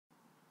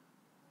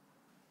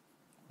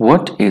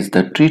What is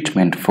the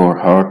treatment for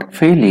heart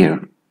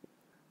failure?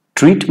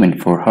 Treatment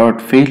for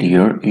heart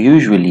failure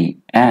usually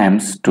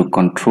aims to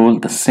control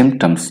the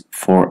symptoms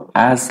for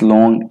as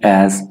long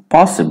as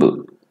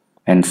possible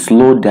and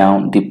slow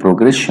down the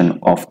progression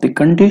of the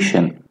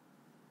condition.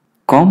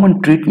 Common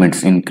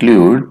treatments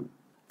include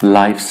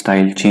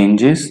lifestyle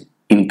changes,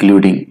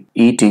 including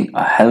eating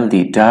a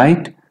healthy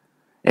diet,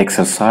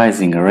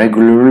 exercising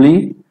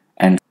regularly,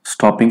 and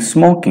stopping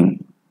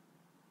smoking.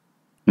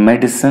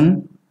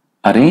 Medicine.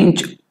 A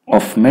range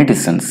of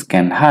medicines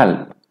can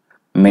help.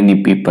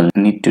 Many people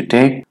need to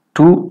take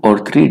 2 or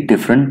 3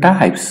 different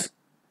types.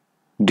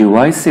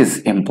 Devices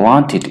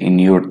implanted in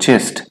your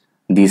chest.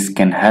 These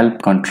can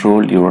help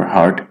control your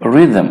heart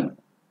rhythm.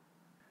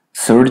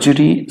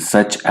 Surgery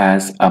such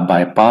as a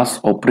bypass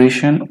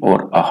operation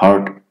or a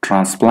heart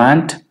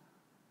transplant,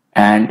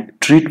 and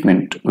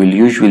treatment will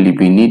usually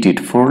be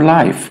needed for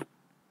life.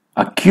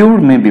 A cure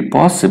may be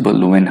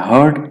possible when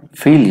heart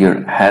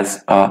failure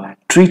has a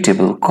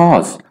treatable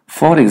cause.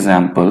 For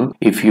example,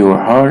 if your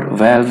heart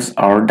valves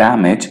are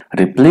damaged,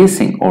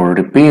 replacing or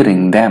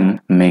repairing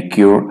them may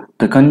cure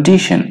the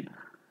condition.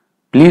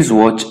 Please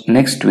watch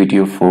next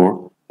video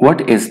for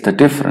what is the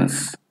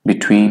difference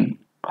between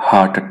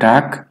heart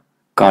attack,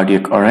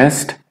 cardiac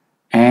arrest,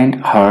 and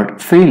heart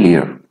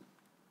failure.